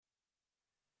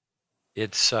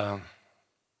It's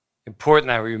important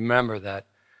that we remember that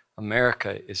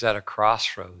America is at a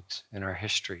crossroads in our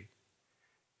history.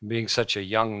 Being such a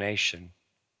young nation,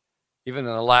 even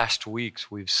in the last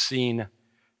weeks, we've seen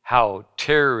how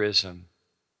terrorism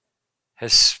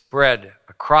has spread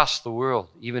across the world,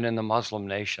 even in the Muslim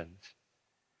nations.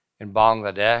 In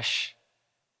Bangladesh,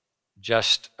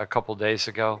 just a couple days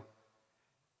ago,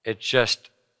 it's just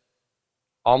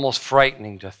almost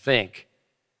frightening to think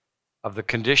of the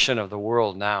condition of the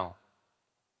world now,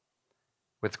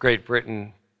 with Great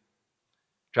Britain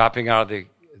dropping out of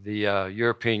the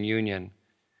European Union.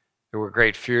 There were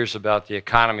great fears about the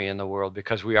economy in the world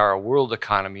because we are a world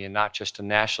economy and not just a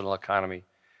national economy.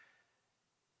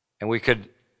 And we could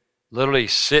literally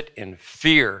sit in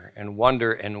fear and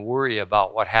wonder and worry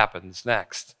about what happens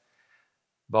next.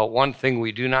 But one thing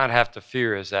we do not have to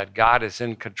fear is that God is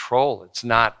in control. It's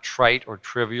not trite or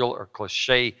trivial or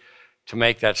cliche to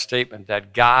make that statement,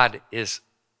 that God is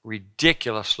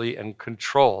ridiculously in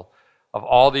control of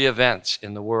all the events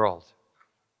in the world.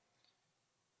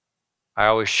 I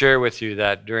always share with you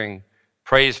that during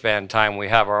praise band time, we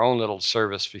have our own little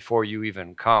service before you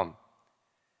even come.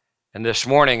 And this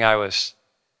morning I was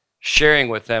sharing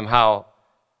with them how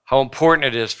important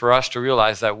it is for us to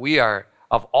realize that we are,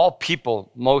 of all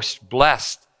people, most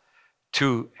blessed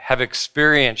to have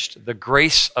experienced the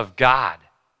grace of God.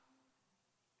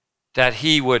 That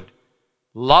He would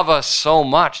love us so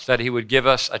much that He would give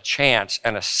us a chance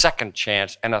and a second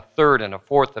chance and a third and a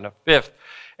fourth and a fifth,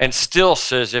 and still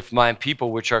says, if my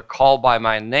people which are called by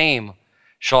my name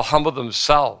shall humble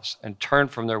themselves and turn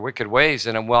from their wicked ways,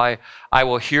 and I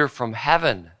will hear from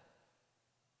heaven.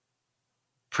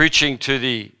 Preaching to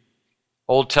the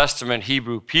Old Testament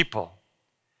Hebrew people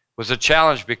was a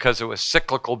challenge because it was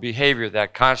cyclical behavior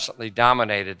that constantly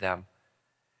dominated them.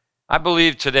 I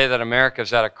believe today that America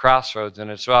is at a crossroads,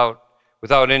 and it's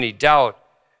without any doubt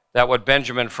that what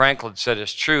Benjamin Franklin said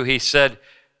is true. He said,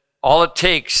 all it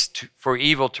takes for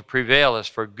evil to prevail is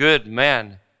for good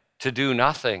men to do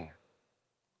nothing.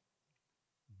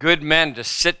 Good men to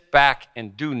sit back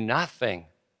and do nothing.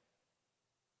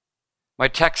 My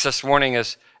text this morning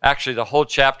is actually the whole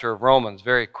chapter of Romans,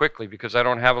 very quickly because I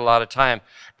don't have a lot of time,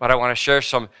 but I want to share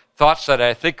some thoughts that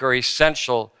I think are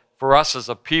essential for us as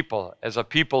a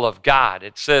people of God.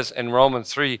 It says in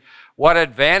Romans 3, what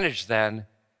advantage then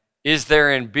is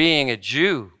there in being a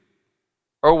Jew?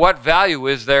 Or what value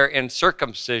is there in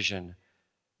circumcision?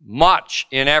 Much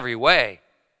in every way.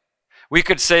 We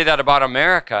could say that about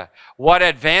America. What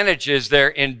advantage is there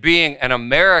in being an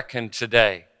American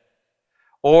today?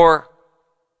 Or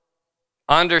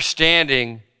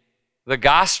understanding the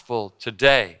gospel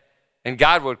today? And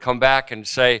God would come back and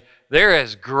say, there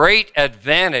is great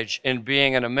advantage in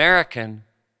being an American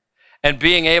and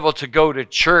being able to go to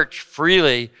church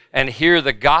freely and hear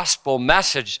the gospel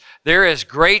message. There is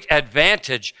great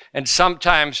advantage, and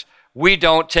sometimes we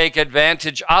don't take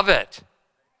advantage of it.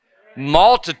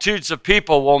 Multitudes of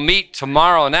people will meet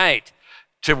tomorrow night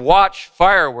to watch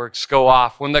fireworks go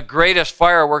off, when the greatest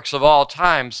fireworks of all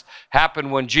times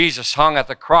happened when Jesus hung at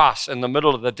the cross in the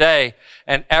middle of the day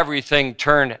and everything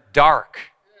turned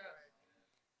dark.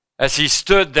 As he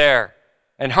stood there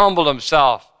and humbled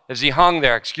himself, as he hung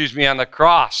there, on the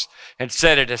cross and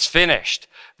said, it is finished.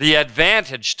 The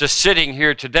advantage to sitting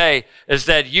here today is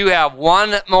that you have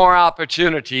one more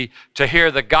opportunity to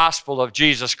hear the gospel of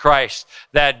Jesus Christ,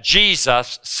 that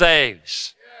Jesus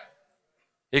saves.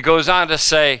 He goes on to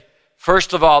say,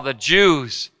 first of all, the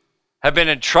Jews have been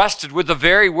entrusted with the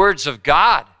very words of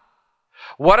God.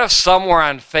 What if some were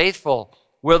unfaithful?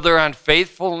 Will their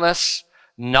unfaithfulness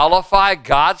nullify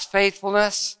God's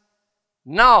faithfulness?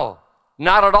 No.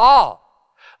 Not at all.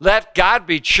 Let God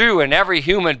be true and every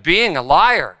human being a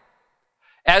liar.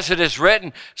 As it is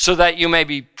written, so that you may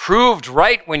be proved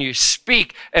right when you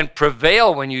speak and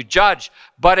prevail when you judge.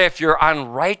 But if your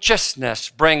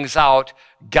unrighteousness brings out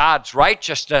God's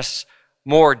righteousness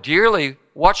more dearly,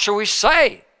 what shall we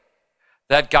say?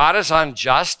 That God is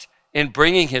unjust in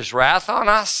bringing his wrath on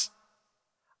us?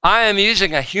 I am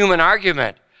using a human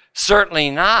argument. Certainly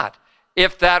not.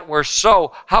 If that were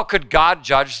so, how could God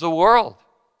judge the world?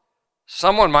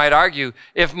 Someone might argue,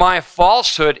 if my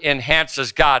falsehood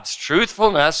enhances God's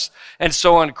truthfulness and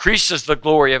so increases the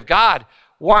glory of God,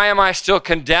 why am I still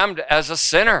condemned as a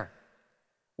sinner?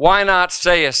 Why not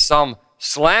say, as some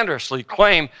slanderously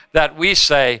claim, that we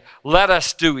say, let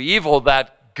us do evil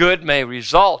that good may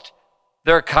result?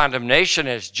 Their condemnation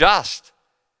is just.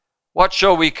 What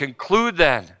shall we conclude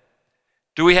then?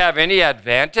 Do we have any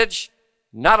advantage?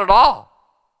 Not at all.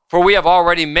 For we have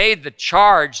already made the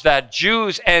charge that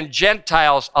Jews and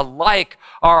Gentiles alike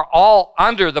are all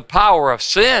under the power of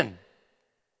sin.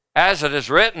 As it is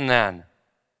written then,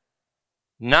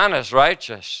 none is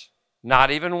righteous,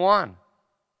 not even one.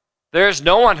 There's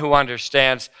no one who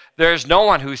understands. There's no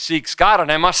one who seeks God.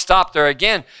 And I must stop there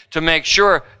again to make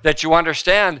sure that you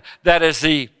understand that as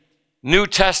the New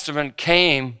Testament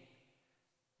came,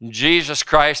 Jesus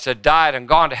Christ had died and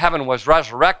gone to heaven, was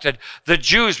resurrected. The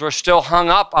Jews were still hung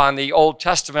up on the Old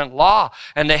Testament law,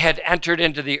 and they had entered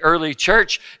into the early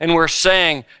church and were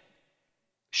saying,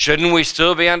 shouldn't we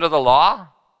still be under the law?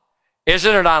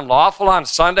 Isn't it unlawful on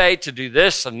Sunday to do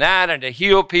this and that and to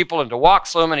heal people and to walk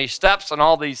so many steps and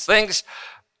all these things?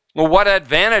 Well, what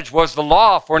advantage was the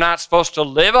law if we're not supposed to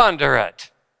live under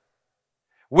it?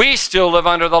 We still live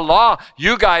under the law.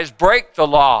 You guys break the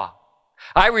law.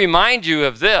 I remind you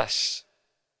of this,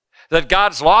 that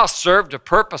God's law served a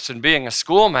purpose in being a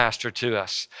schoolmaster to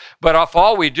us. But if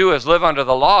all we do is live under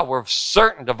the law, we're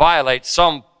certain to violate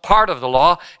some part of the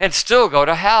law and still go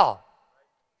to hell.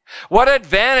 What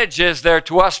advantage is there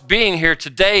to us being here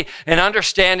today and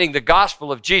understanding the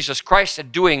gospel of Jesus Christ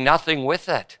and doing nothing with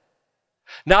it?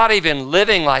 Not even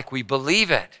living like we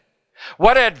believe it.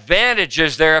 What advantage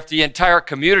is there if the entire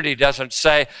community doesn't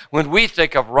say, when we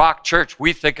think of Rock Church,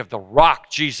 we think of the Rock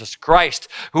Jesus Christ,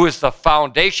 who is the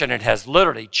foundation and has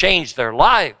literally changed their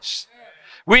lives.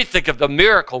 We think of the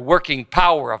miracle working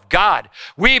power of God.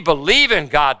 We believe in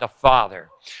God the Father.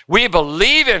 We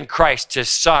believe in Christ his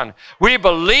Son. We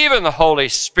believe in the Holy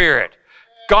Spirit.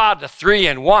 God the three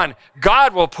in one.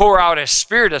 God will pour out his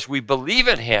Spirit as we believe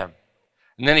in him.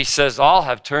 And then he says, all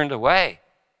have turned away.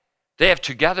 They have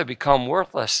together become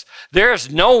worthless. There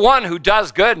is no one who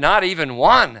does good, not even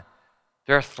one.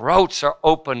 Their throats are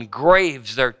open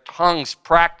graves. Their tongues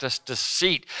practice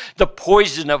deceit. The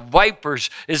poison of vipers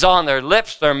is on their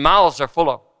lips. Their mouths are full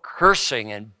of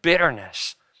cursing and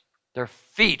bitterness. Their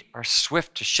feet are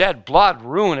swift to shed blood.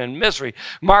 Ruin and misery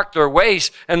mark their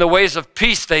ways, and the ways of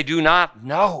peace they do not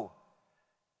know.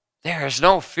 There is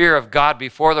no fear of God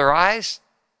before their eyes.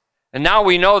 And now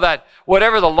we know that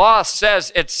whatever the law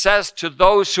says, it says to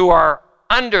those who are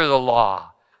under the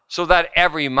law, so that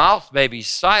every mouth may be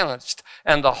silenced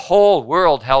and the whole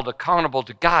world held accountable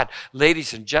to God.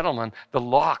 Ladies and gentlemen, the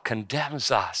law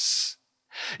condemns us.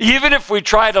 Even if we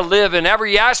try to live in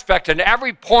every aspect and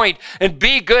every point and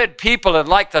be good people, and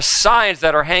like the signs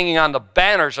that are hanging on the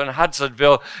banners in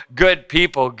Hudsonville, good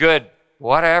people, good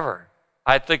whatever,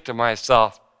 I think to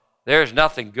myself, there's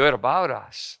nothing good about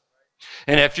us.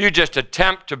 And if you just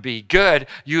attempt to be good,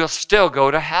 you'll still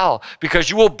go to hell because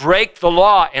you will break the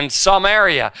law in some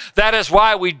area. That is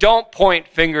why we don't point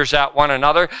fingers at one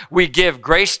another. We give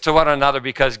grace to one another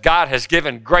because God has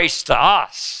given grace to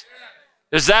us.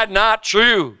 Is that not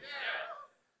true?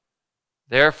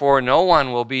 Therefore, no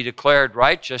one will be declared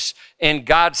righteous in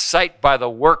God's sight by the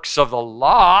works of the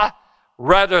law.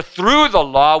 Rather, through the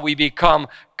law, we become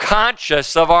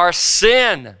conscious of our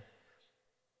sin.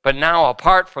 But now,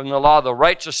 apart from the law, the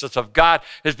righteousness of God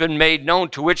has been made known,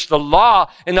 to which the law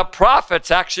and the prophets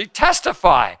actually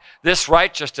testify. This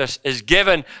righteousness is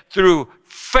given through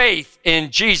faith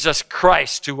in Jesus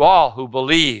Christ to all who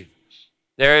believe.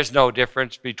 There is no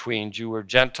difference between Jew or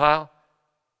Gentile,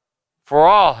 for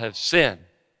all have sinned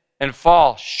and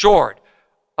fall short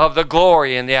of the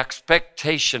glory and the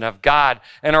expectation of God,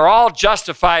 and are all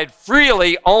justified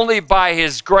freely only by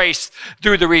his grace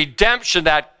through the redemption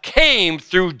that came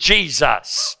through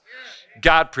Jesus.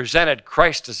 God presented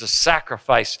Christ as a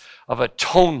sacrifice of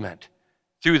atonement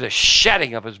through the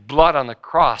shedding of his blood on the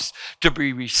cross to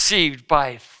be received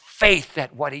by faith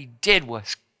that what he did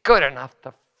was good enough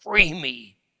to free me.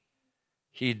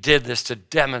 He did this to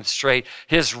demonstrate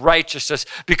his righteousness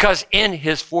because in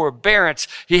his forbearance,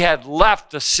 he had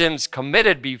left the sins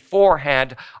committed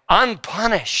beforehand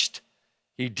unpunished.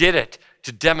 He did it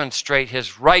to demonstrate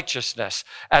his righteousness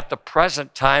at the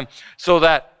present time, so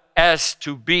that as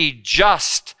to be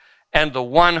just and the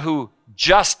one who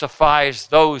justifies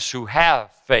those who have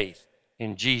faith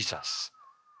in Jesus.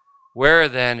 Where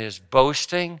then is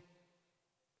boasting?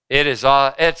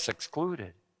 It's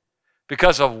excluded.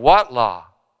 Because of what law?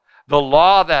 The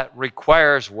law that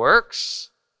requires works?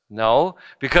 No,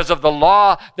 because of the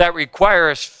law that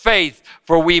requires faith,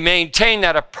 for we maintain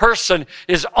that a person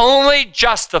is only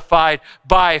justified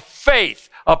by faith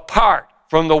apart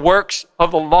from the works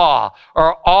of the law.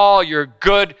 Are all your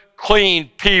good,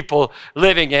 clean people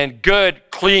living in good,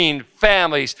 clean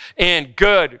families in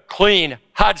good, clean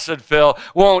Hudsonville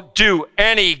won't do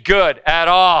any good at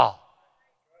all?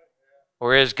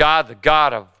 Or is God the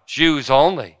God of Jews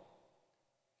only?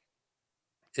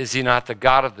 Is he not the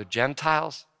God of the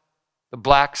Gentiles? The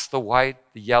blacks, the white,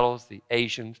 the yellows, the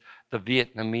Asians, the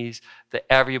Vietnamese, the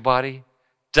everybody.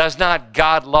 Does not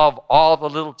God love all the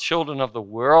little children of the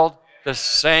world the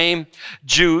same?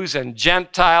 Jews and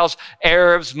Gentiles,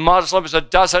 Arabs, Muslims,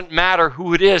 it doesn't matter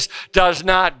who it is. Does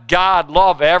not God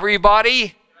love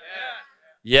everybody?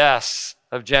 Yes,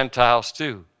 of Gentiles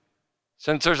too.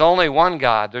 Since there's only one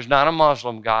God, there's not a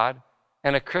Muslim God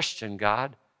and a Christian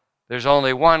God. There's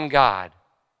only one God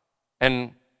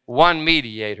and one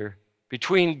mediator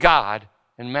between God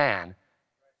and man,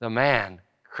 the man,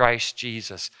 Christ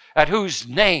Jesus, at whose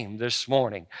name this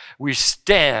morning we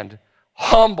stand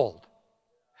humbled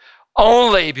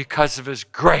only because of his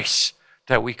grace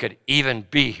that we could even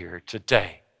be here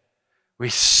today. We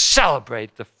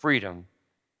celebrate the freedom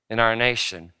in our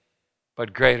nation,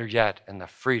 but greater yet in the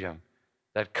freedom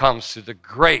that comes through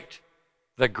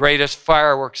the greatest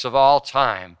fireworks of all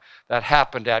time that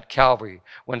happened at Calvary,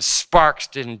 when sparks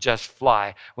didn't just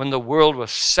fly, when the world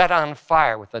was set on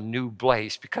fire with a new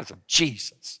blaze because of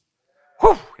Jesus.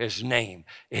 Whew, his name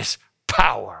is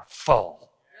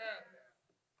powerful.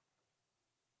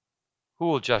 Who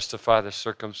will justify the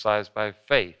circumcised by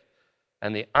faith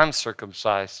and the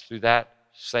uncircumcised through that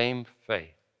same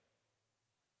faith?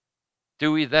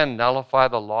 Do we then nullify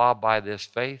the law by this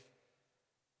faith?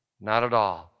 Not at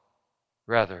all.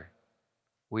 Rather,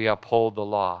 we uphold the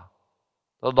law.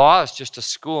 The law is just a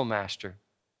schoolmaster.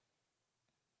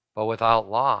 But without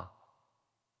law,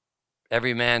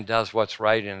 every man does what's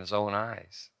right in his own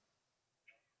eyes.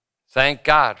 Thank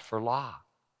God for law.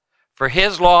 For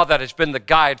his law that has been the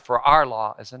guide for our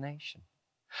law as a nation.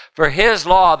 For his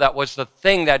law that was the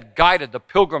thing that guided the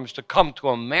pilgrims to come to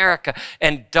America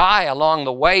and die along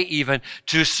the way even,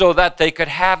 so that they could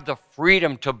have the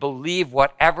freedom to believe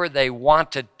whatever they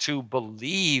wanted to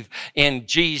believe in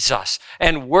Jesus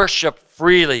and worship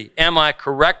freely. Am I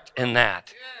correct in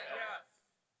that?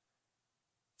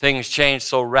 Things change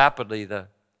so rapidly that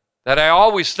I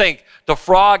always think the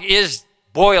frog is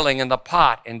boiling in the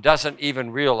pot and doesn't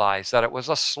even realize that it was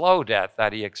a slow death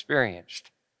that he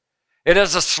experienced. It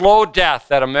is a slow death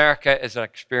that America is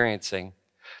experiencing.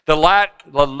 The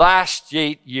last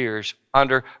 8 years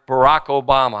under Barack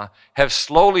Obama have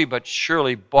slowly but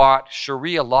surely brought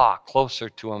Sharia law closer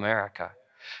to America.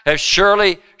 Have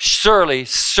certainly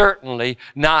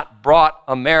not brought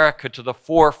America to the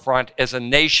forefront as a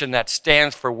nation that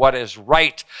stands for what is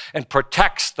right and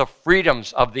protects the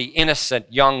freedoms of the innocent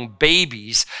young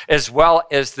babies, as well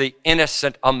as the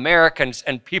innocent Americans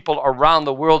and people around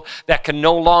the world that can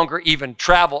no longer even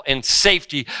travel in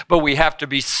safety, but we have to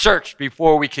be searched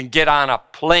before we can get on a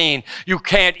plane. You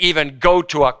can't even go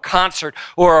to a concert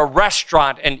or a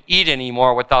restaurant and eat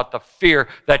anymore without the fear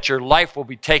that your life will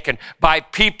be taken by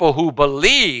people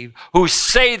who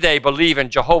say they believe in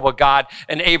Jehovah God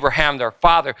and Abraham their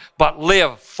father, but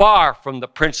live far from the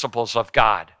principles of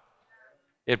God.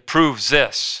 It proves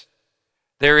this: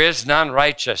 there is none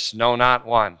righteous, no, not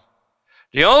one.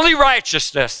 The only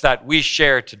righteousness that we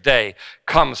share today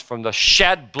comes from the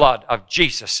shed blood of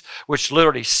Jesus, which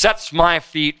literally sets my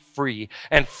feet free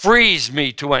and frees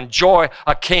me to enjoy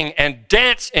a king and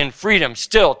dance in freedom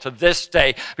still to this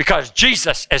day, because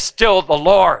Jesus is still the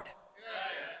Lord.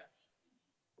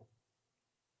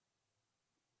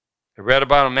 I read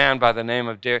about a man by the name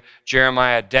of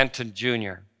Jeremiah Denton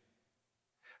Jr.,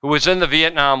 who was in the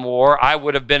Vietnam War. I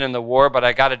would have been in the war, but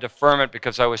I got a deferment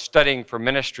because I was studying for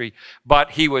ministry.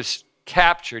 But he was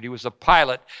captured. He was a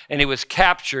pilot, and he was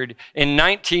captured in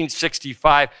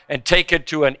 1965 and taken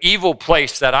to an evil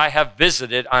place that I have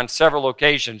visited on several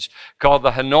occasions called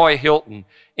the Hanoi Hilton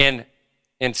in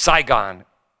Saigon.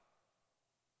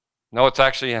 No, it's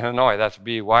actually in Hanoi. That's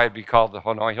why it'd be called the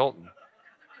Hanoi Hilton.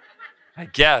 I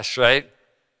guess, right?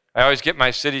 I always get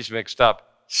my cities mixed up.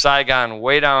 Saigon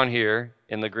way down here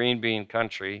in the green bean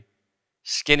country,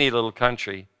 skinny little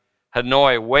country.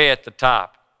 Hanoi way at the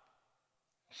top.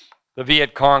 The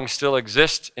Viet Cong still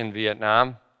exists in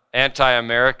Vietnam.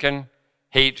 Anti-American,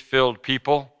 hate-filled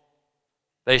people.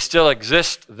 They still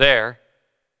exist there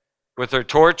with their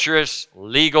torturous,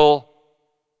 legalistic,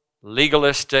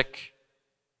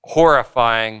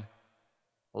 horrifying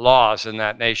laws in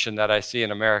that nation that I see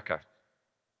in America.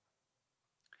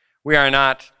 We are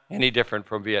not any different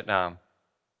from Vietnam.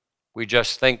 We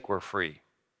just think we're free.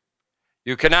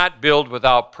 You cannot build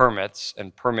without permits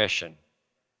and permission.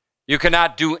 You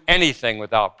cannot do anything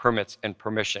without permits and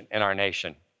permission in our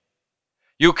nation.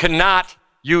 You cannot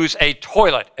use a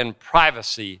toilet in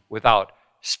privacy without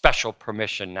special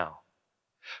permission now.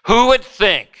 Who would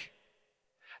think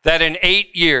that in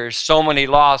 8 years so many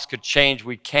laws could change?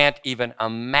 We can't even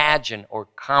imagine or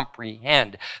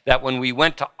comprehend that when we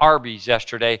went to Arby's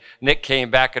yesterday, Nick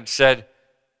came back and said,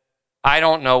 I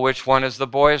don't know which one is the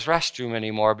boys' restroom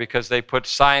anymore because they put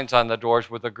signs on the doors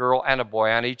with a girl and a boy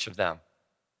on each of them.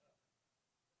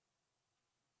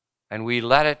 And we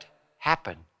let it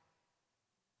happen.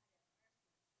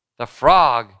 The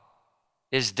frog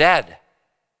is dead.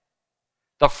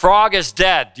 The frog is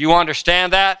dead. Do you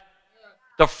understand that?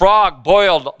 The frog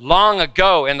boiled long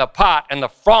ago in the pot, and the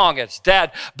frog is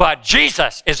dead, but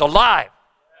Jesus is alive.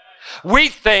 We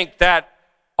think that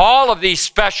all of these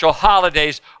special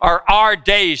holidays are our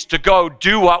days to go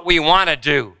do what we want to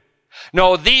do.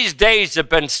 No, these days have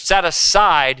been set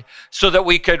aside so that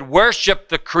we could worship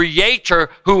the Creator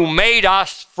who made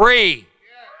us free.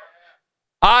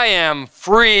 I am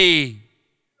free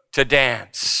to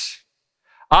dance.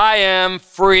 I am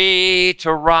free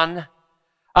to run.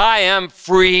 I am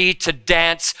free to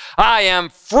dance. I am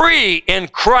free in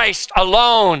Christ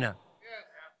alone.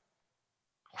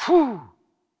 Whew.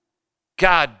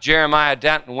 God, Jeremiah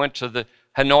Denton went to the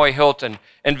Hanoi Hilton,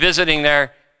 and visiting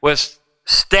there was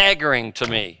staggering to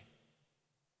me.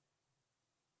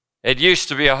 It used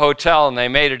to be a hotel, and they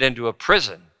made it into a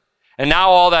prison. And now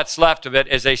all that's left of it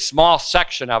is a small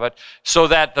section of it so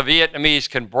that the Vietnamese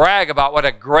can brag about what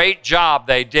a great job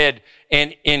they did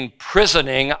in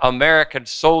imprisoning American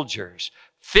soldiers.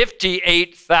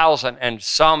 58,000 and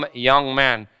some young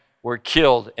men were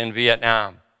killed in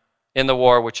Vietnam in the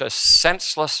war, which is a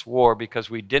senseless war because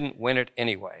we didn't win it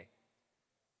anyway.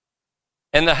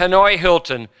 In the Hanoi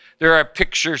Hilton, there are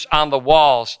pictures on the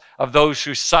walls of those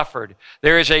who suffered.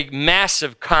 There is a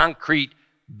massive concrete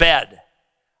bed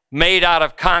made out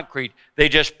of concrete. They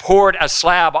just poured a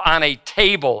slab on a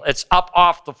table. It's up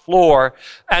off the floor,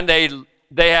 and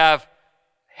they have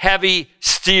heavy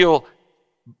steel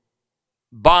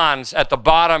bonds at the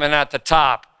bottom and at the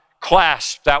top,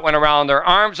 clasped that went around their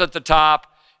arms at the top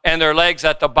and their legs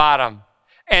at the bottom.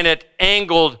 And it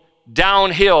angled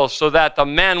downhill so that the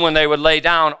men, when they would lay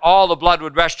down, all the blood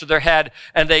would rush to their head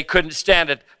and they couldn't stand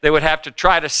it. They would have to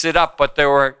try to sit up, but they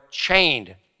were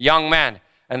chained, young men.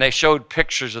 And they showed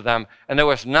pictures of them, and there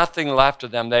was nothing left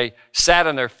of them. They sat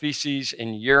in their feces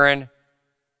and urine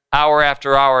hour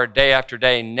after hour, day after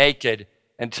day, naked,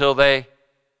 until they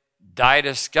died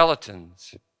as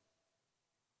skeletons.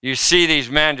 You see these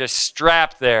men just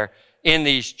strapped there in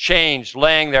these chains,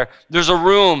 laying there. There's a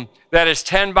room that is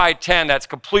 10 by 10 that's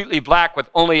completely black with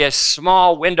only a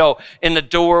small window in the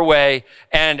doorway,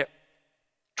 and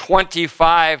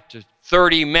 25 to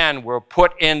 30 men were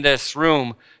put in this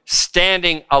room,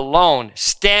 standing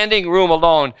room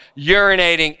alone,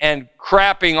 urinating and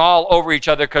crapping all over each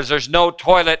other because there's no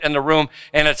toilet in the room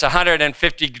and it's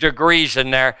 150 degrees in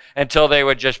there, until they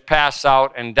would just pass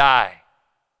out and die.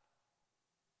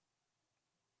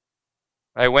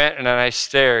 I went and I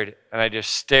stared, and I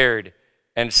just stared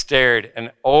and stared,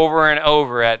 and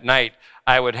over at night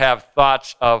I would have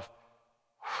thoughts of,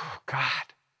 oh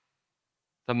God,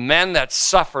 the men that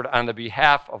suffered on the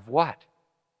behalf of what?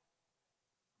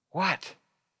 What?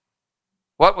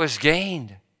 What was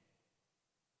gained?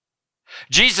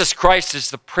 Jesus Christ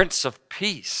is the Prince of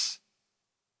Peace.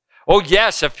 Oh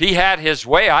yes, if he had his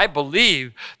way, I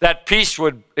believe that peace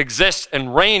would exist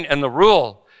and reign and the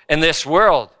rule in this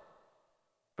world.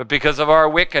 But because of our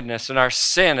wickedness and our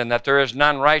sin, and that there is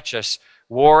none righteous,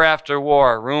 war after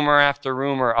war, rumor after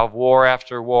rumor of war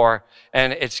after war,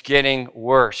 and it's getting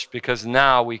worse because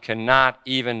now we cannot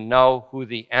even know who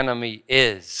the enemy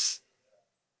is.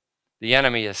 The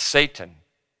enemy is Satan.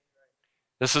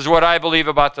 This is what I believe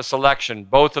about this election.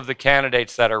 Both of the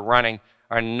candidates that are running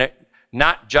are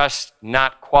not just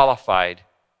not qualified.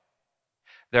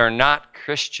 They're not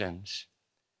Christians,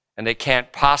 and they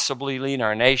can't possibly lead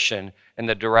our nation in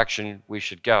the direction we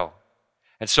should go.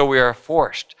 And so we are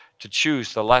forced to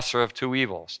choose the lesser of two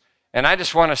evils. And I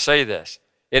just want to say this.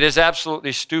 It is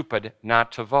absolutely stupid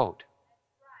not to vote.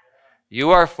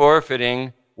 You are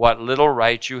forfeiting what little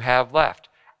right you have left.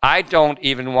 I don't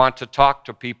even want to talk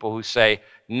to people who say,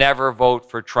 never vote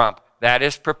for Trump. That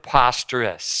is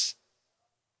preposterous.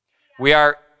 We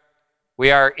are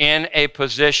in a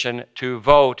position to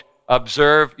vote,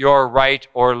 observe your right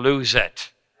or lose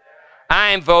it.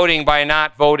 I'm voting by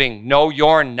not voting. No,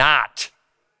 you're not.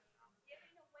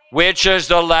 Which is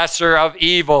the lesser of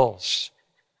evils?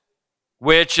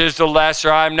 Which is the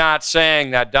lesser? I'm not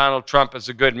saying that Donald Trump is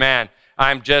a good man.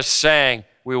 I'm just saying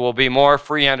we will be more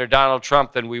free under Donald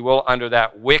Trump than we will under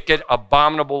that wicked,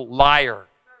 abominable liar.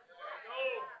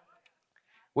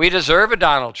 We deserve a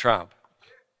Donald Trump.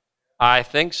 I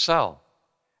think so.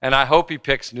 And I hope he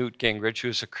picks Newt Gingrich,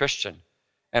 who's a Christian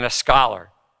and a scholar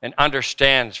and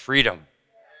understands freedom.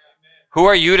 Who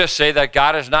are you to say that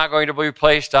God is not going to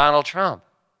replace Donald Trump?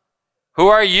 Who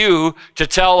are you to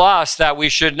tell us that we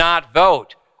should not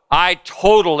vote? I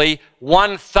totally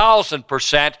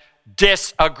 1,000%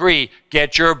 disagree.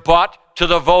 Get your butt to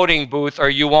the voting booth or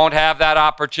you won't have that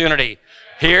opportunity.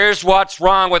 Here's what's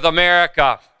wrong with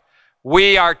America.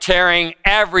 We are tearing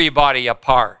everybody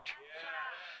apart.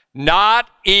 Not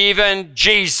even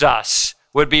Jesus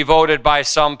would be voted by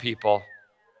some people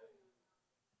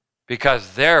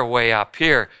because they're way up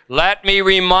here. Let me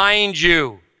remind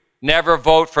you, never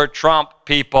vote for Trump,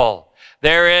 people.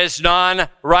 There is none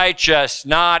righteous,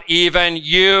 not even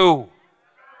you.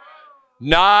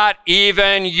 Not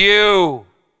even you.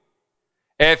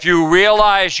 If you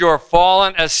realize your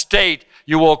fallen estate,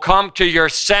 you will come to your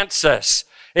senses.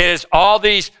 It is all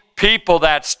these people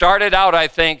that started out, I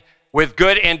think, with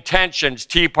good intentions,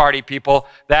 Tea Party people,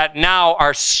 that now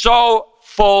are so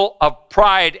full of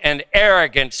pride and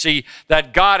arrogancy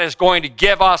that God is going to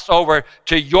give us over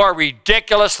to your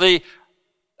ridiculously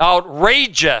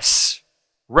outrageous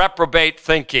reprobate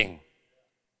thinking.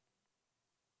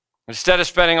 Instead of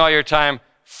spending all your time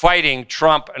fighting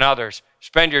Trump and others,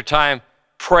 spend your time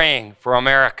praying for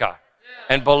America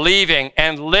and believing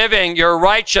and living your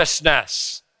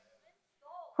righteousness.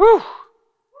 Whew.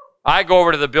 I go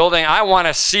over to the building. I want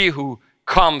to see who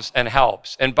comes and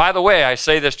helps. And by the way, I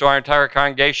say this to our entire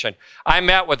congregation. I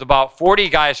met with about 40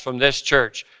 guys from this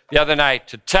church the other night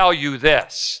to tell you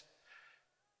this,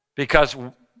 because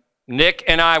Nick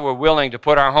and I were willing to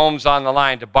put our homes on the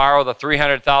line to borrow the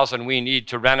 $300,000 we need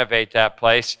to renovate that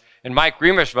place. And Mike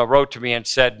Riemersma wrote to me and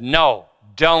said, no,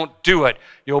 don't do it.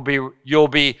 You'll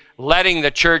be letting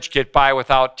the church get by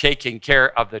without taking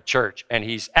care of the church. And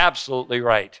he's absolutely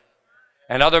right.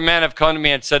 And other men have come to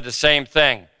me and said the same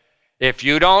thing. If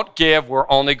you don't give, we're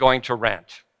only going to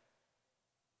rent.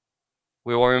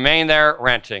 We will remain there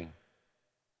renting.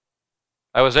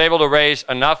 I was able to raise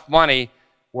enough money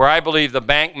where I believe the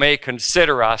bank may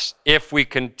consider us if we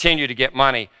continue to get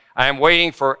money. I am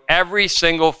waiting for every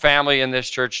single family in this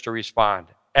church to respond.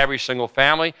 Every single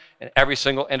family and every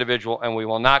single individual, and we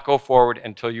will not go forward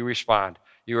until you respond.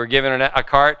 You were given a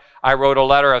cart. I wrote a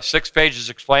letter of 6 pages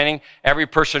explaining every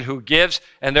person who gives,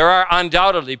 and there are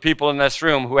undoubtedly people in this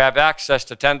room who have access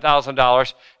to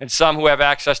 $10,000 and some who have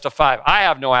access to $5,000. I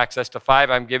have no access to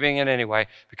 $5,000. I'm giving it anyway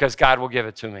because God will give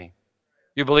it to me.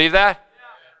 You believe that?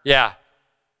 Yeah.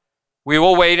 We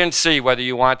will wait and see whether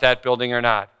you want that building or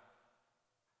not.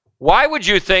 Why would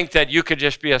you think that you could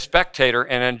just be a spectator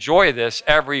and enjoy this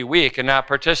every week and not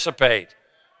participate?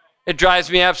 It drives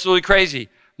me absolutely crazy.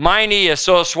 My knee is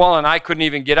so swollen I couldn't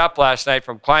even get up last night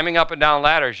from climbing up and down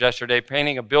ladders yesterday,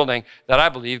 painting a building that I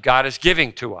believe God is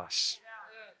giving to us.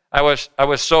 I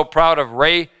was so proud of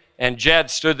Ray and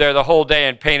Jed stood there the whole day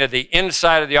and painted the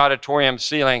inside of the auditorium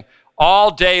ceiling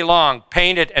all day long,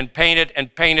 painted and painted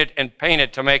and painted and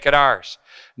painted to make it ours.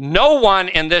 No one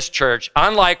in this church,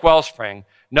 unlike Wellspring,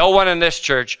 no one in this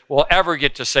church will ever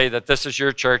get to say that this is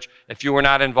your church if you were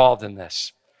not involved in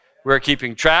this. We're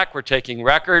keeping track. We're taking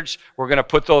records. We're going to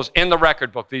put those in the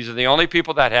record book. These are the only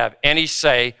people that have any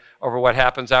say over what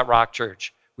happens at Rock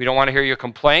Church. We don't want to hear your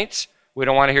complaints. We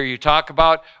don't want to hear you talk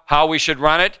about how we should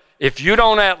run it. If you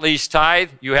don't at least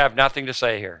tithe, you have nothing to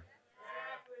say here.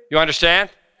 You understand?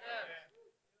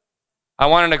 I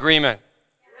want an agreement.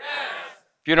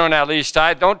 If you don't at least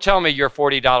tithe, don't tell me your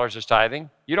 $40 is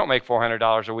tithing. You don't make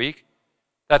 $400 a week.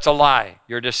 That's a lie.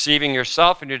 You're deceiving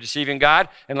yourself and you're deceiving God.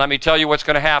 And let me tell you what's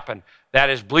going to happen. That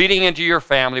is bleeding into your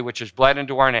family, which is bled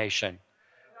into our nation.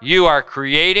 You are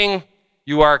creating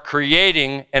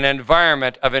an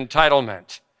environment of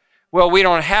entitlement. Well, we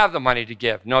don't have the money to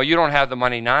give. No, you don't have the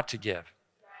money not to give.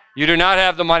 You do not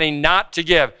have the money not to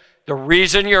give. The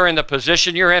reason you're in the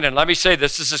position you're in, and let me say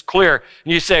this is clear,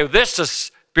 and you say, this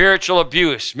is spiritual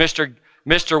abuse,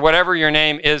 Mr. whatever your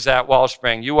name is at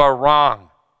Wellspring, you are wrong.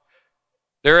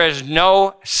 There is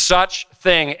no such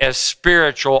thing as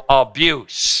spiritual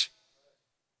abuse.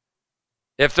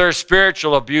 If there's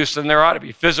spiritual abuse, then there ought to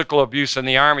be physical abuse in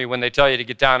the army when they tell you to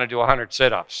get down and do 100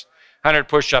 sit-ups, 100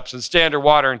 push-ups, and stand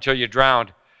underwater until you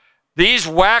drown. These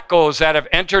wackos that have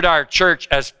entered our church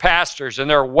as pastors, and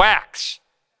they're whacks,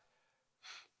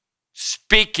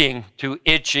 speaking to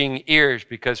itching ears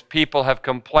because people have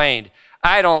complained.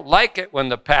 I don't like it when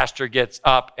the pastor gets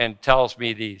up and tells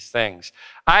me these things.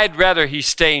 I'd rather he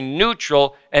stay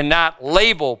neutral and not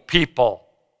label people.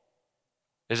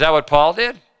 Is that what Paul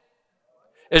did?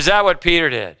 Is that what Peter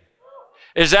did?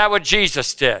 Is that what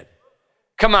Jesus did?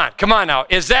 Come on now.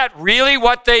 Is that really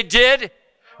what they did?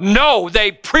 No,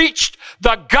 they preached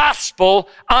the gospel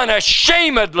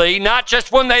unashamedly, not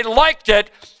just when they liked it,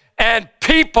 and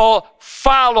people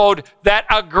followed that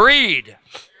agreed.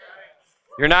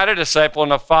 You're not a disciple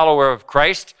and a follower of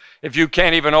Christ if you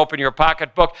can't even open your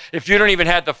pocketbook, if you don't even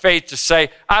have the faith to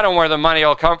say, I don't know where the money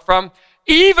will come from.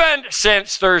 Even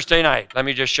since Thursday night, let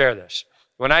me just share this.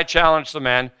 When I challenged the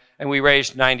men and we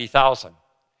raised $90,000,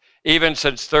 even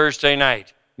since Thursday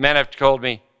night, men have told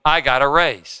me, I got a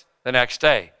raise the next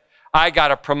day. I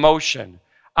got a promotion.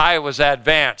 I was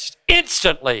advanced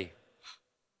instantly.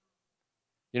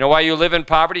 You know why you live in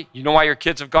poverty? You know why your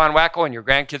kids have gone wacko and your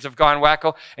grandkids have gone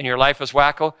wacko and your life is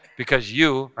wacko? Because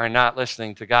you are not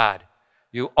listening to God.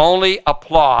 You only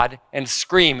applaud and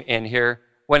scream in here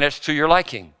when it's to your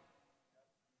liking.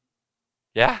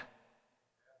 Yeah?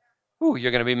 Ooh,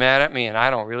 you're going to be mad at me and I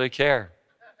don't really care.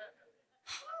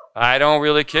 I don't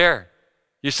really care.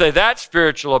 You say that's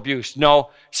spiritual abuse. No,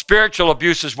 spiritual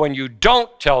abuse is when you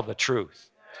don't tell the truth.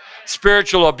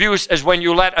 Spiritual abuse is when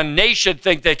you let a nation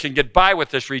think they can get by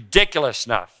with this ridiculous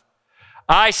stuff.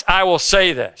 I will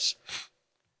say this.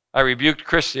 I rebuked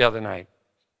Chris the other night.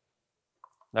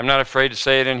 I'm not afraid to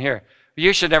say it in here.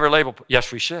 You should never label.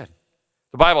 Yes, we should.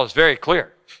 The Bible is very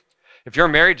clear. If you're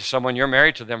married to someone, you're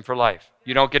married to them for life.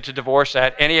 You don't get to divorce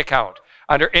at any account.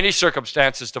 Under any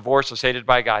circumstances, divorce is hated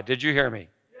by God. Did you hear me?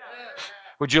 Yeah.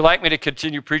 Would you like me to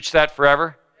continue preach that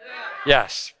forever? Yeah.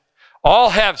 Yes. All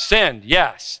have sinned,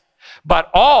 yes.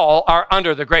 But all are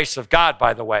under the grace of God,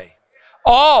 by the way.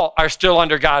 All are still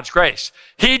under God's grace.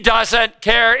 He doesn't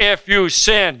care if you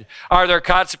sin. Are there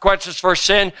consequences for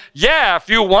sin? Yeah, if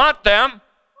you want them.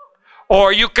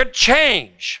 Or you could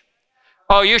change.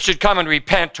 Oh, you should come and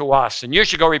repent to us, and you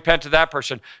should go repent to that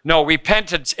person. No,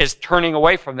 repentance is turning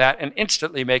away from that and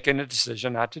instantly making a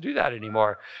decision not to do that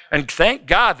anymore. And thank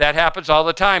God that happens all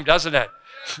the time, doesn't it?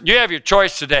 You have your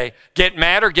choice today. Get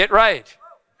mad or get right.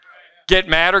 Get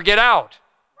mad or get out.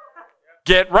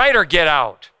 Get right or get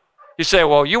out. You say,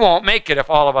 well, you won't make it if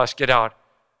all of us get out.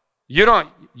 You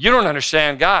don't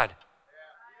understand God.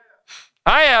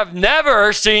 I have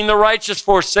never seen the righteous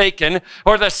forsaken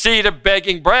or the seed of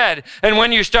begging bread. And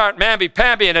when you start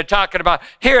mamby-pambying and talking about,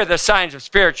 here are the signs of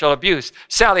spiritual abuse,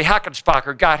 Sally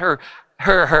Huckenspacher got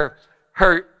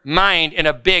her mind in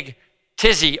a big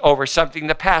tizzy over something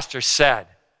the pastor said.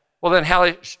 Well, then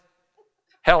Helly,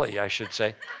 I should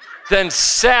say. Then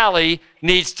Sally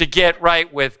needs to get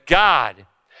right with God.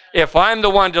 If I'm the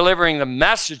one delivering the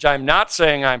message, I'm not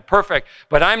saying I'm perfect,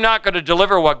 but I'm not going to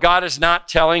deliver what God is not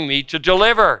telling me to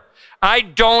deliver. I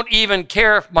don't even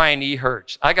care if my knee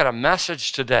hurts. I got a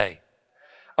message today.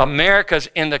 America's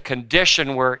in the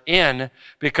condition we're in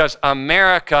because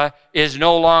America is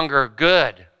no longer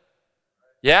good.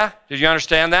 Yeah? Did you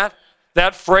understand that?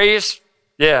 That phrase?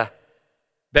 Yeah.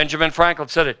 Benjamin Franklin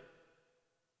said it.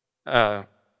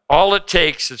 All it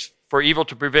takes is for evil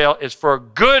to prevail is for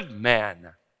good men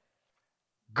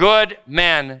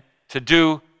to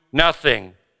do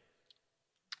nothing.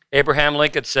 Abraham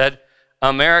Lincoln said,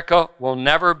 America will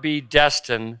never be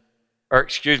destroyed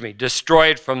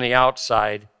from the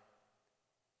outside.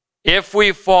 If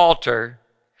we falter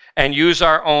and use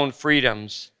our own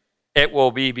freedoms, it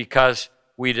will be because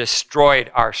we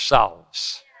destroyed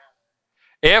ourselves.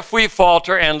 If we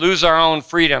falter and lose our own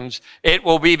freedoms, it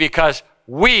will be because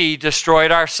we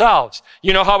destroyed ourselves.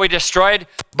 You know how we destroyed?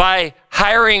 By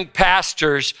hiring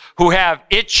pastors who have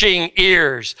itching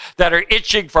ears that are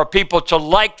itching for people to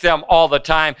like them all the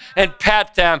time and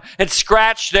pet them and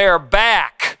scratch their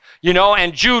back. You know,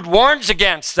 and Jude warns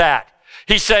against that.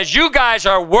 He says, you guys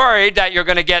are worried that you're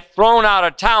going to get thrown out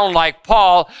of town like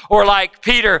Paul or like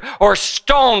Peter or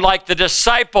stoned like the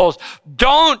disciples.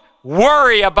 Don't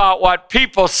worry about what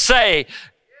people say.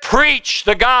 Preach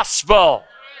the gospel.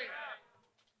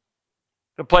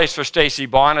 The place for Stacy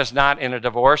Baughan is not in a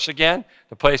divorce again.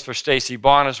 The place for Stacy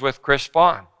Baughan is with Chris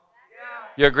Baughan.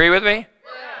 You agree with me?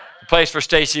 The place for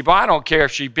Stacy Baughan, I don't care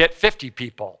if she bit 50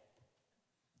 people.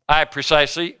 I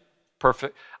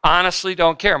honestly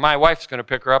don't care. My wife's going to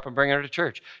pick her up and bring her to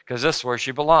church because this is where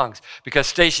she belongs. Because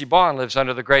Stacy Baughan lives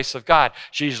under the grace of God.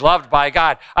 She's loved by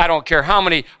God. I don't care how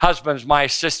many husbands my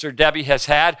sister Debbie has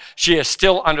had. She is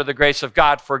still under the grace of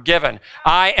God, forgiven.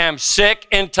 I am sick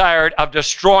and tired of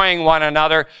destroying one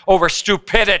another over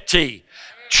stupidity.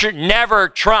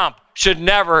 Trump should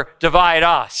never divide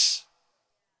us.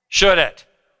 Should it?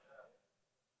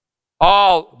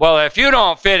 Oh, well, if you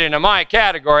don't fit into my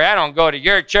category, I don't go to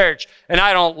your church and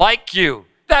I don't like you.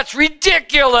 That's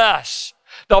ridiculous.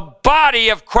 The body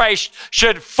of Christ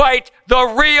should fight the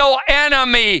real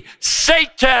enemy,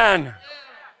 Satan.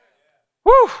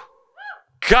 Woo!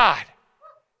 God,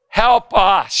 help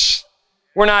us.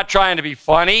 We're not trying to be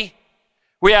funny.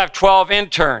 We have 12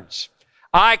 interns.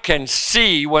 I can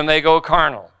see when they go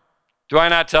carnal. Do I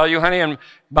not tell you, honey? And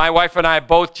My wife and I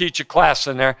both teach a class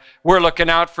in there. We're looking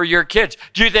out for your kids.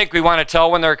 Do you think we want to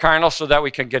tell when they're carnal so that we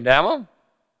can condemn them?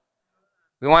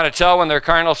 We want to tell when they're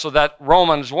carnal so that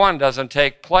Romans 1 doesn't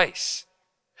take place.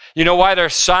 You know why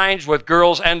there's signs with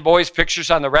girls and boys' pictures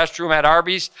on the restroom at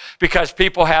Arby's? Because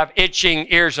people have itching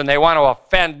ears and they want to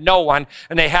offend no one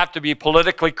and they have to be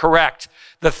politically correct.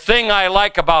 The thing I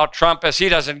like about Trump is he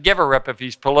doesn't give a rip if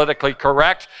he's politically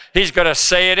correct. He's going to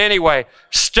say it anyway.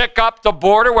 Stick up the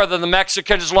border whether the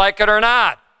Mexicans like it or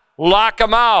not. Lock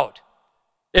them out.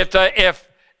 If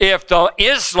the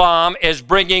Islam is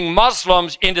bringing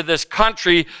Muslims into this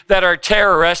country that are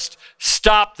terrorists,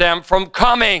 stop them from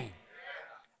coming.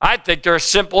 I think there are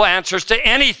simple answers to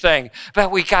anything,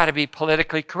 but we got to be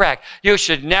politically correct. You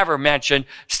should never mention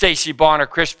Stacy Bond or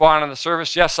Chris Bond in the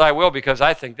service. Yes, I will, because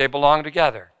I think they belong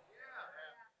together.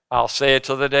 I'll say it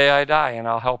till the day I die, and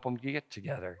I'll help them get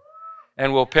together.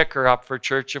 And we'll pick her up for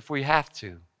church if we have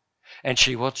to. And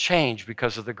she will change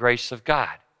because of the grace of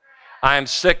God. I'm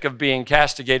sick of being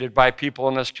castigated by people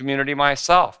in this community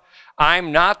myself.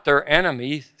 I'm not their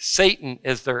enemy. Satan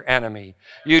is their enemy.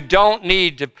 You don't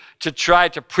need to try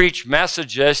to preach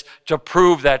messages to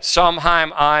prove that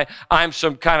somehow I'm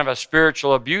some kind of a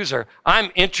spiritual abuser. I'm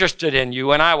interested in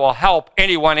you, and I will help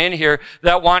anyone in here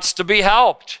that wants to be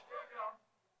helped.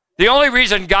 The only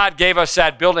reason God gave us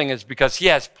that building is because he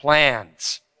has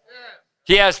plans.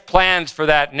 He has plans for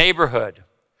that neighborhood.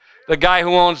 The guy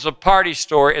who owns the party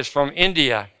store is from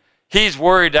India. He's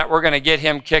worried that we're going to get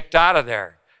him kicked out of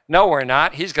there. No, we're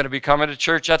not. He's going to be coming to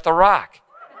church at the Rock.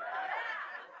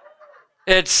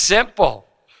 It's simple.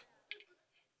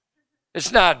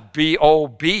 It's not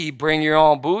B-O-B, bring your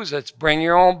own booze. It's bring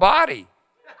your own body.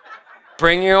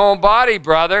 Bring your own body,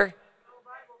 brother.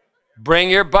 Bring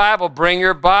your Bible, bring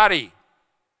your body.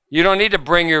 You don't need to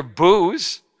bring your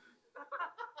booze.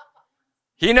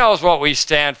 He knows what we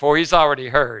stand for. He's already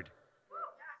heard.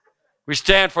 We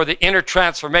stand for the inner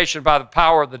transformation by the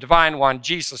power of the divine one,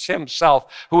 Jesus himself,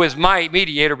 who is my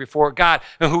mediator before God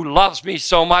and who loves me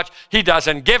so much, he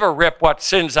doesn't give a rip what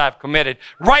sins I've committed.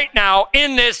 Right now,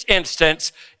 in this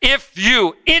instance, if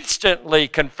you instantly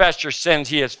confess your sins,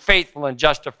 he is faithful and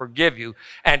just to forgive you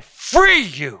and free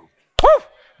you. Woo!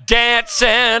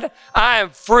 Dancing, I am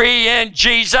free in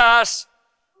Jesus.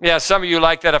 Yeah, some of you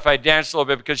like that if I dance a little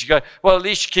bit because you go, well, at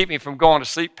least you keep me from going to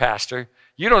sleep, Pastor.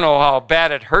 You don't know how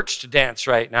bad it hurts to dance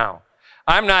right now.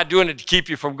 I'm not doing it to keep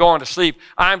you from going to sleep.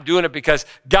 I'm doing it because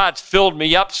God's filled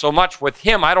me up so much with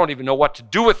him, I don't even know what to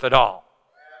do with it all.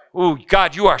 Ooh,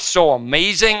 God, you are so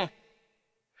amazing.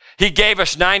 He gave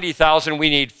us 90,000. We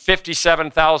need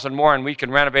 57,000 more, and we can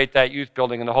renovate that youth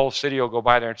building, and the whole city will go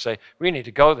by there and say, we need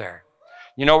to go there.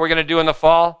 You know what we're going to do in the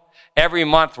fall? Every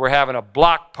month we're having a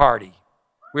block party.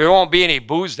 There won't be any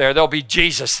booze there. There'll be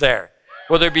Jesus there.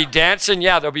 Will there be dancing?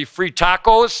 Yeah, there'll be free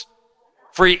tacos,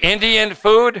 free Indian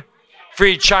food,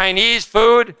 free Chinese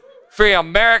food, free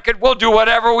American. We'll do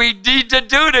whatever we need to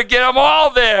do to get them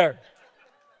all there.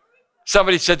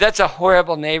 Somebody said, that's a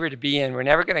horrible neighbor to be in. We're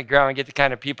never going to grow and get the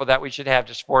kind of people that we should have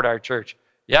to support our church.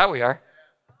 Yeah, we are.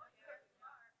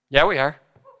 Yeah, we are.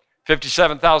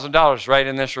 $57,000 right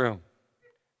in this room.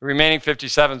 The remaining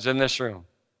 57's in this room.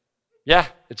 Yeah,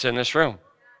 it's in this room.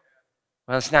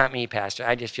 Well, it's not me, Pastor.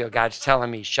 I just feel God's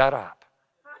telling me, shut up.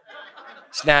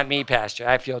 It's not me, Pastor.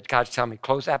 I feel God's telling me,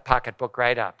 close that pocketbook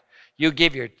right up. You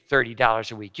give your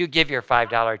 $30 a week. You give your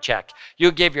 $5 check.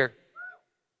 You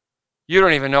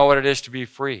don't even know what it is to be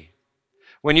free.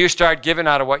 When you start giving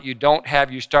out of what you don't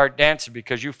have, you start dancing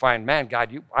because you find, man,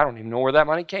 God, I don't even know where that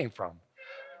money came from.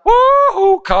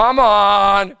 Woo-hoo, come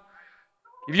on.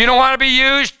 If you don't want to be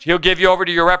used, he'll give you over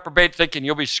to your reprobate thinking.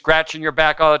 You'll be scratching your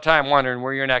back all the time wondering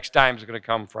where your next dime is going to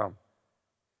come from.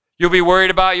 You'll be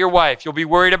worried about your wife. You'll be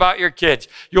worried about your kids.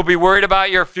 You'll be worried about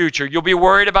your future. You'll be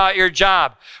worried about your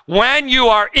job. When you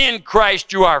are in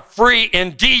Christ, you are free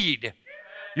indeed.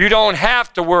 You don't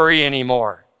have to worry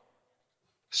anymore.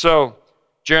 So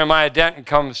Jeremiah Denton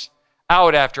comes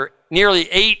out after nearly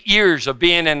 8 years of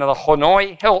being in the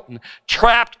Hanoi Hilton,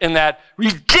 trapped in that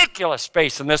ridiculous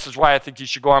space. And this is why I think you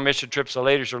should go on mission trips. The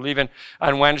ladies are leaving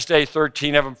on Wednesday,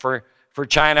 13 of them for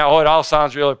China. Oh, it all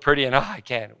sounds really pretty, and I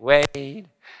can't wait.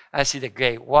 I see the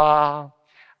Great Wall.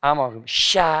 I'm going to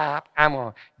shop. I'm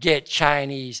going to get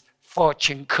Chinese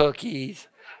fortune cookies.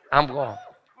 I'm going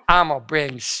to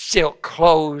bring silk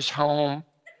clothes home.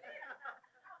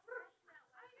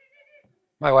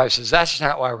 My wife says, that's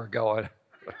not why we're going.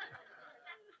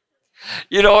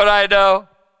 You know what I know?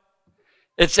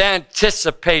 It's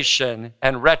anticipation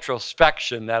and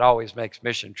retrospection that always makes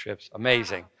mission trips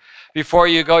amazing. Before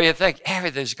you go, you think,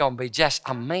 everything's going to be just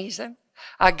amazing.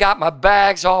 I got my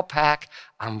bags all packed.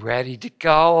 I'm ready to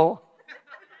go.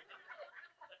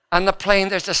 On the plane,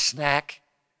 there's a snack.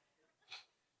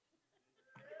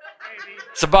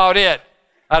 It's about it.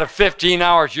 Out of 15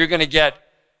 hours, you're going to get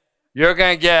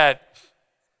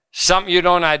something you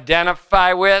don't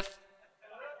identify with,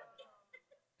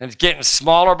 and it's getting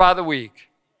smaller by the week.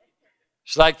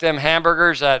 It's like them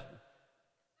hamburgers at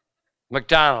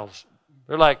McDonald's.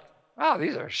 They're like, wow,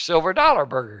 these are silver dollar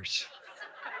burgers.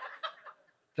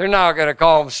 They're not going to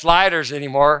call them sliders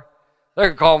anymore. They're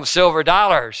going to call them silver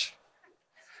dollars.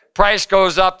 Price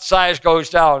goes up, size goes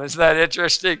down. Isn't that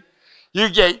interesting?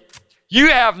 You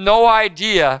have no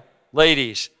idea,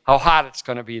 ladies, how hot it's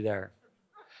going to be there,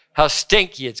 how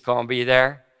stinky it's going to be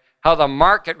there, how the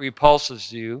market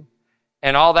repulses you,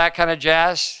 and all that kind of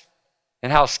jazz,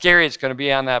 and how scary it's going to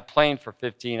be on that plane for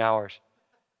 15 hours.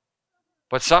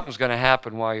 But something's going to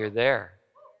happen while you're there.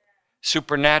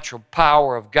 Supernatural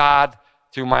power of God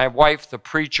through my wife, the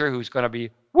preacher, who's going to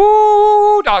be,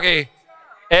 woo, doggy,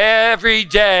 every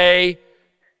day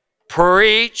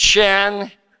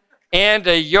preaching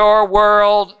into your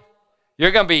world.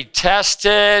 You're going to be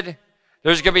tested.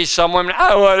 There's going to be some women,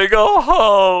 I want to go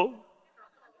home.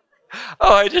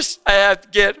 Oh, I have to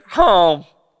get home.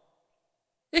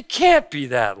 It can't be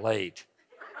that late.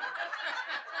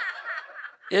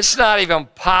 It's not even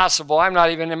possible. I'm not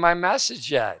even in my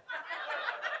message yet.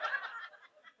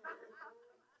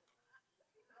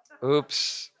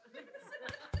 Oops.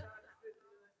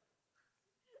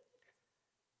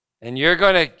 And you're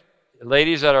going to,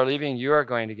 ladies that are leaving, you are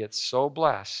going to get so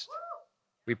blessed.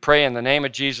 We pray in the name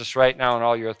of Jesus right now in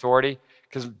all your authority.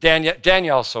 Because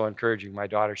Danielle's so encouraging, my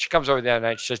daughter. She comes over the other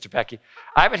night, she says to Becky,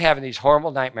 I've been having these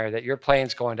horrible nightmares that your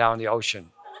plane's going down the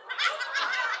ocean.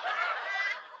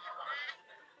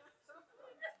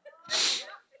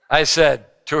 I said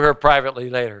to her privately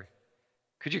later,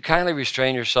 could you kindly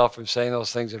restrain yourself from saying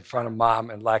those things in front of Mom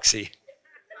and Lexi?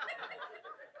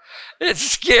 It's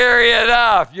scary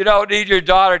enough. You don't need your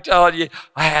daughter telling you,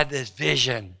 I had this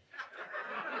vision.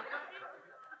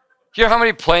 Do you know how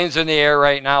many planes in the air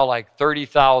right now? Like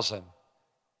 30,000.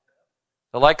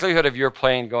 The likelihood of your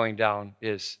plane going down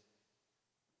is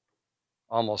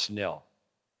almost nil.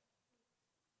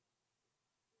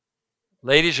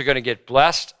 Ladies are going to get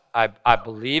blessed. I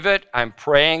believe it. I'm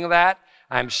praying that.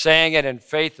 I'm saying it in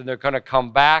faith, and they're going to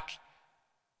come back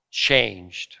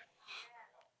changed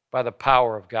by the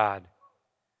power of God.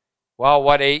 Well,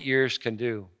 what 8 years can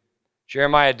do.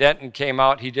 Jeremiah Denton came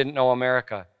out. He didn't know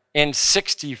America. In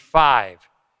 65,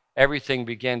 everything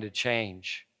began to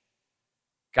change.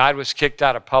 God was kicked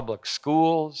out of public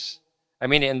schools. I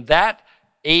mean, in that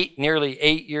nearly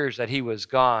 8 years that he was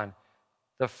gone,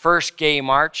 the first gay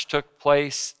march took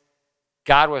place.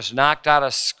 God was knocked out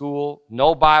of school,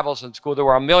 no Bibles in school. There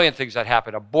were a million things that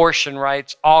happened, abortion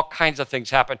rights, all kinds of things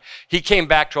happened. He came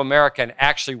back to America and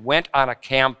actually went on a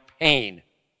campaign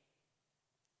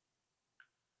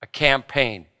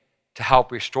to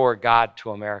help restore God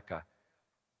to America.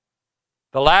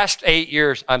 The last 8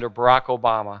 years under Barack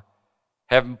Obama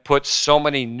have put so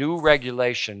many new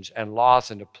regulations and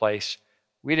laws into place,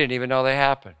 we didn't even know they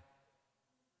happened.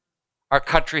 Our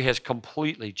country has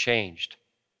completely changed.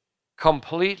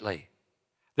 Completely.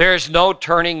 There is no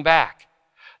turning back.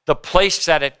 The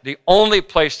only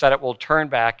place that it will turn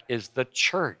back is the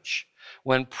church.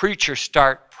 When preachers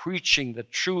start preaching the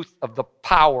truth of the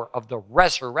power of the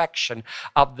resurrection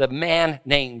of the man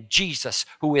named Jesus,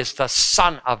 who is the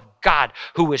Son of God,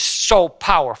 who is so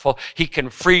powerful, he can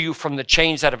free you from the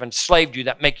chains that have enslaved you,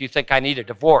 that make you think I need a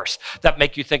divorce, that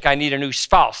make you think I need a new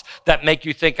spouse, that make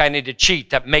you think I need to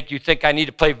cheat, that make you think I need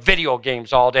to play video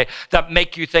games all day, that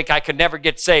make you think I could never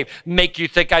get saved, make you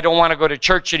think I don't want to go to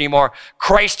church anymore.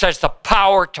 Christ has the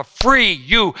power to free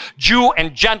you, Jew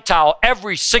and Gentile,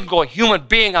 every single human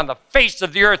being on the face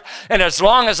of the earth. And as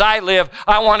long as I live,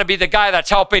 I want to be the guy that's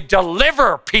helping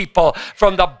deliver people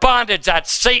from the bondage that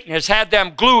Satan has had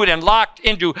them glued and locked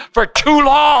into for too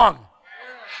long.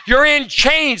 You're in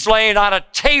chains laying on a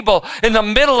table in the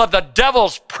middle of the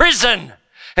devil's prison.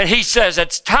 And he says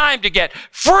it's time to get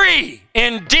free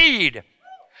indeed.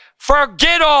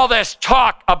 Forget all this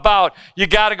talk about you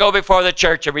got to go before the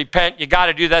church and repent. You got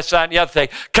to do this, that, and the other thing.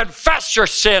 Confess your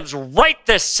sins right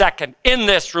this second in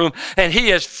this room, and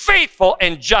he is faithful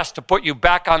and just to put you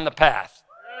back on the path.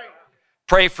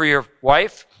 Pray for your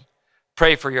wife.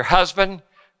 Pray for your husband.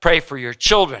 Pray for your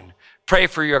children. Pray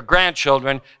for your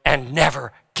grandchildren, and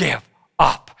never give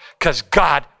up, because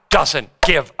God doesn't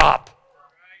give up.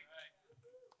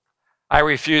 I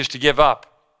refuse to give up.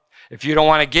 If you don't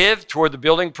want to give toward the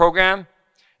building program,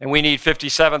 and we need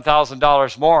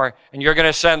 $57,000 more, and you're going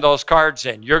to send those cards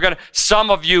in.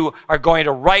 Some of you are going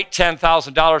to write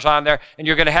 $10,000 on there, and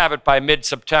you're going to have it by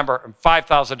mid-September, and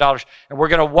 $5,000, and we're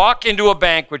going to walk into a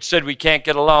bank which said we can't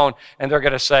get a loan, and they're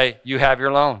going to say, you have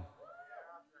your loan.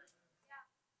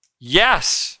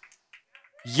 Yes.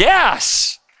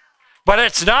 Yes. But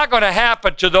it's not going to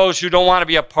happen to those who don't want to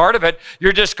be a part of it.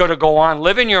 You're just going to go on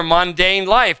living your mundane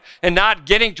life and not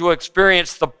getting to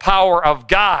experience the power of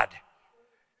God.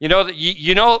 You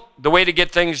know the way to get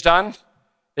things done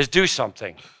is do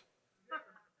something.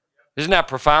 Isn't that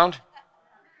profound?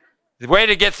 The way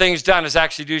to get things done is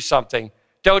actually do something.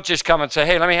 Don't just come and say,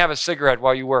 hey, let me have a cigarette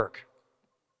while you work.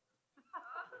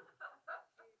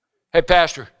 Hey,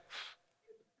 Pastor,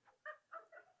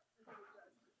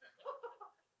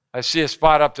 I see a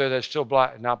spot up there that's still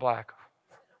black, not black.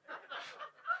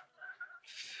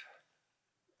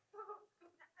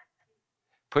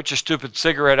 Put your stupid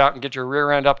cigarette out and get your rear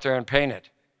end up there and paint it.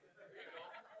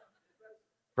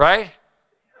 Right?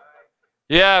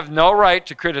 You have no right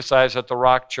to criticize at the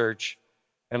Rock Church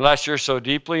unless you're so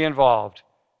deeply involved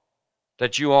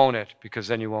that you own it, because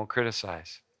then you won't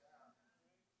criticize.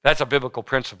 That's a biblical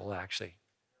principle, actually.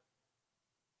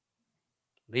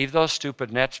 Leave those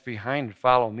stupid nets behind and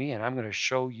follow me, and I'm going to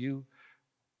show you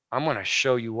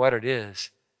what it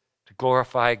is to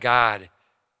glorify God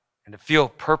and to feel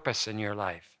purpose in your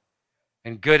life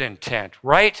and good intent,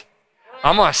 right?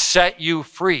 I'm going to set you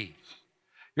free.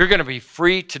 You're going to be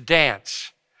free to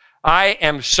dance. I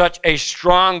am such a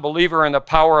strong believer in the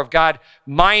power of God.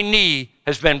 My knee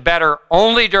has been better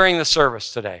only during the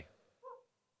service today.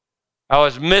 I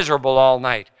was miserable all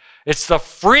night. It's the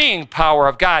freeing power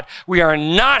of God. We are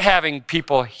not having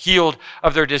people healed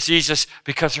of their diseases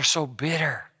because they're so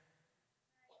bitter.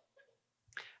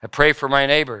 I pray for my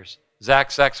neighbors.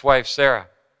 Zach's ex-wife, Sarah.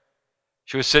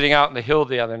 She was sitting out in the hill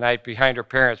the other night behind her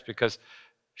parents because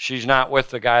she's not with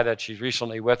the guy that she's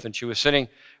recently with, and she was sitting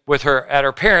with her at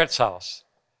her parents' house.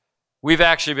 We've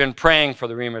actually been praying for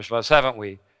the Reamersville, haven't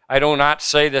we? I do not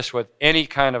say this with any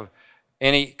kind of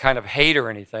hate or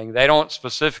anything. They don't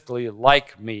specifically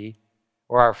like me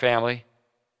or our family.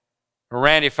 When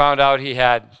Randy found out he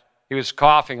was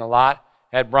coughing a lot,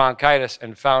 had bronchitis,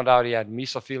 and found out he had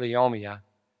mesothelioma.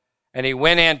 And he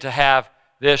went in to have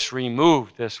this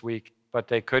removed this week, but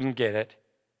they couldn't get it.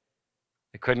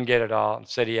 They couldn't get it all, and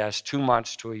said he has 2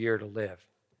 months to a year to live.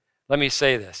 Let me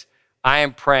say this. I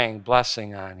am praying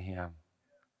blessing on him.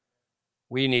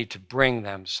 We need to bring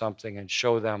them something and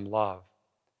show them love.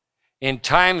 In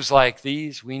times like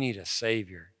these, we need a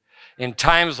Savior. In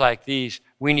times like these,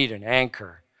 we need an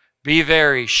anchor. Be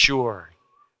very sure.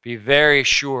 Be very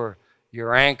sure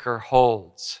your anchor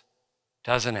holds,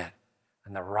 doesn't it?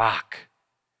 And the rock.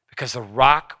 Because the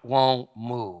rock won't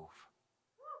move.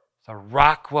 The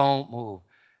rock won't move.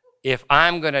 If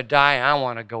I'm going to die, I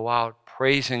want to go out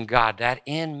praising God. That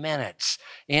in minutes,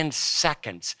 in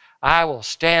seconds, I will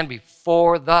stand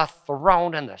before the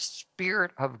throne, and the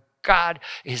Spirit of God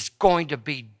is going to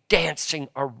be dancing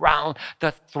around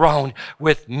the throne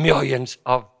with millions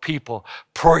of people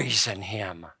praising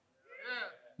him.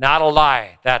 Not a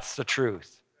lie, that's the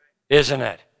truth, isn't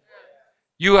it?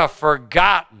 You have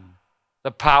forgotten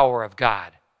the power of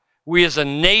God. We as a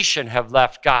nation have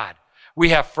left God. We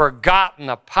have forgotten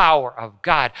the power of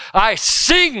God. I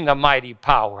sing the mighty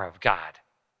power of God.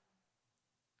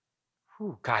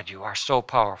 Ooh, God, you are so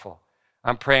powerful.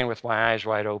 I'm praying with my eyes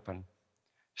wide open.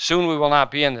 Soon we will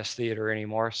not be in this theater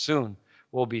anymore. Soon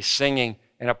we'll be singing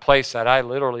in a place that I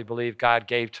literally believe God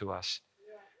gave to us.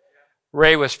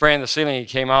 Ray was spraying the ceiling. He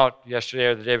came out yesterday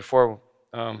or the day before,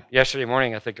 yesterday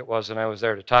morning I think it was, and I was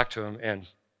there to talk to him. And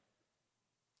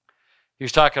he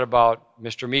was talking about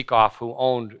Mr. Meekoff, who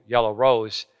owned Yellow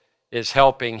Rose, is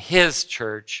helping his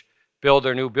church build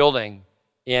their new building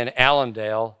in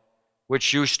Allendale,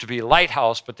 which used to be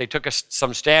Lighthouse, but they took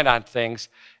some stand on things,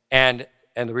 and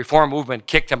the Reform movement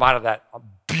kicked him out of that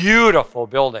beautiful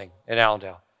building in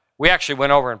Allendale. We actually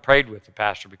went over and prayed with the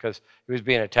pastor because he was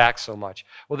being attacked so much.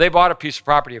 Well, they bought a piece of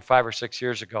property 5 or 6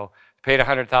 years ago, paid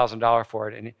 $100,000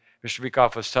 for it, and Mr.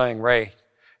 Meekoff was telling Ray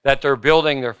that they're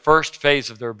building their first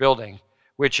phase of their building,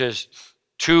 which is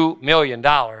 $2 million,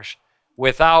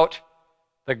 without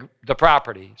the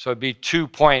property. So it'd be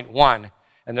 2.1,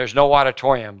 and there's no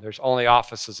auditorium. There's only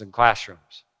offices and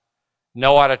classrooms.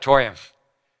 No auditorium.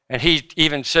 And he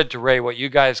even said to Ray, what you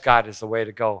guys got is the way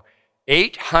to go.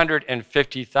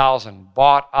 $850,000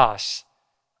 bought us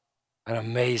an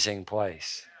amazing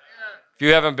place. If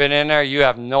you haven't been in there, you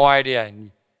have no idea.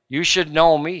 And you should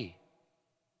know me.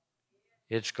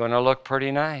 It's going to look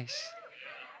pretty nice.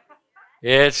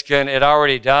 It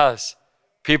already does.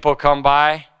 People come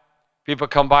by People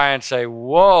come by and say,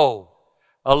 whoa,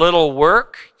 a little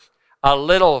work, a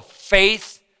little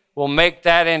faith will make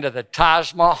that into the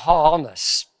Taj Mahal, and the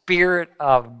Spirit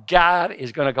of God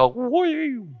is going to go,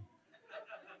 whoo.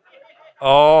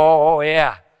 Oh,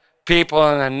 yeah. People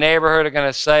in the neighborhood are going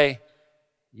to say,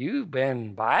 you've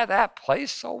been by that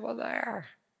place over there?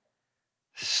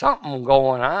 Something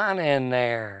going on in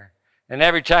there. And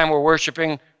every time we're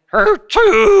worshiping,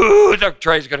 the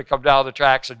tray's going to come down the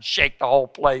tracks and shake the whole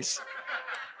place.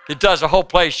 It does. The whole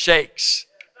place shakes.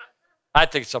 I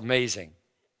think it's amazing.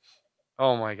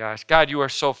 Oh, my gosh. God, you are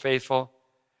so faithful.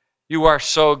 You are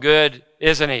so good,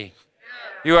 isn't he?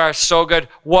 You are so good.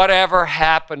 Whatever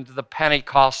happened to the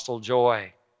Pentecostal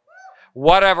joy?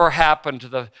 Whatever happened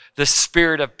to the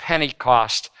spirit of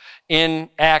Pentecost in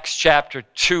Acts chapter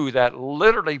 2 that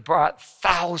literally brought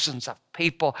thousands of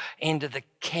people into the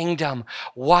kingdom?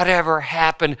 Whatever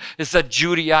happened is the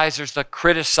Judaizers, the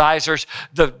criticizers,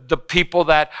 the people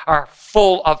that are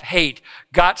full of hate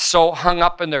got so hung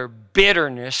up in their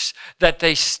bitterness that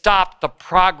they stopped the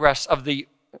progress of the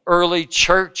early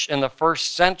church in the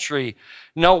first century.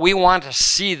 No, we want to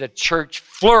see the church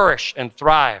flourish and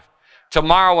thrive.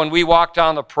 Tomorrow when we walk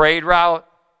down the parade route,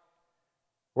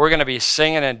 we're going to be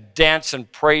singing and dancing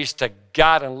praise to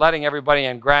God and letting everybody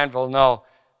in Granville know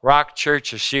Rock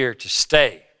Church is here to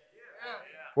stay.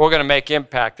 We're going to make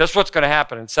impact. That's what's going to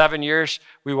happen. In 7 years,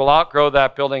 we will outgrow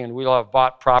that building and we'll have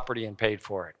bought property and paid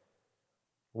for it.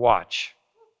 Watch.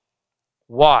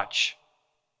 Watch.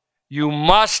 You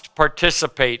must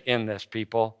participate in this,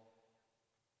 people.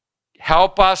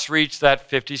 Help us reach that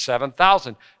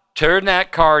 57,000. Turn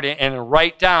that card in and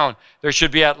write down. There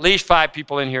should be at least 5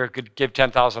 people in here who could give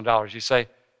 $10,000. You say,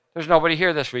 there's nobody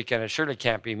here this weekend. It surely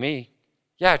can't be me.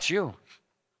 Yeah, it's you.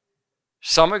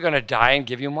 Some are going to die and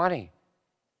give you money.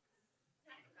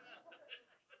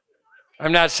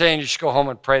 I'm not saying you should go home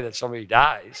and pray that somebody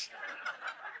dies.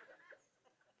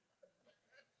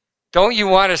 Don't you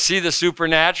want to see the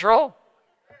supernatural?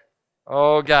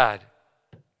 Oh, God.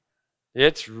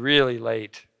 It's really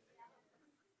late.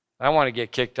 I want to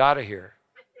get kicked out of here.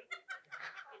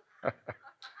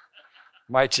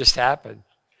 Might just happen.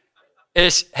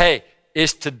 Is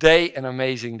today an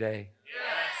amazing day?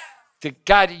 Yes.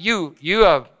 God, you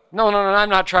have, no, I'm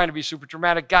not trying to be super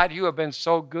dramatic. God, you have been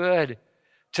so good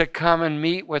to come and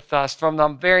meet with us. From the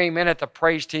very minute the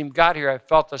praise team got here, I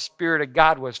felt the Spirit of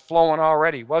God was flowing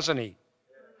already, wasn't he?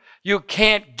 You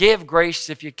can't give grace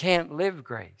if you can't live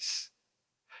grace.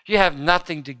 You have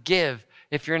nothing to give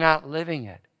if you're not living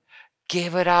it.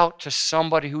 Give it out to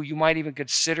somebody who you might even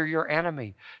consider your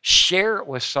enemy. Share it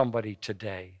with somebody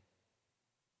today.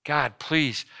 God,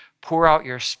 please pour out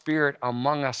your Spirit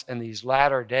among us in these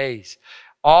latter days.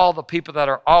 All the people that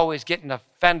are always getting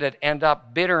offended end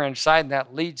up bitter inside, and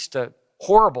that leads to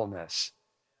horribleness.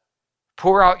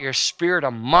 Pour out your Spirit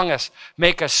among us.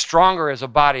 Make us stronger as a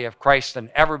body of Christ than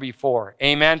ever before.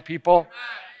 Amen, people?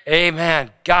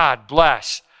 Amen. God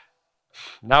bless.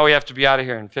 Now we have to be out of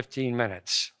here in 15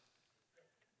 minutes.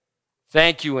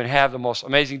 Thank you and have the most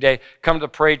amazing day. Come to the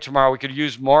parade tomorrow. We could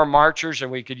use more marchers and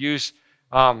we could use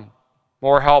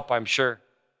more help, I'm sure.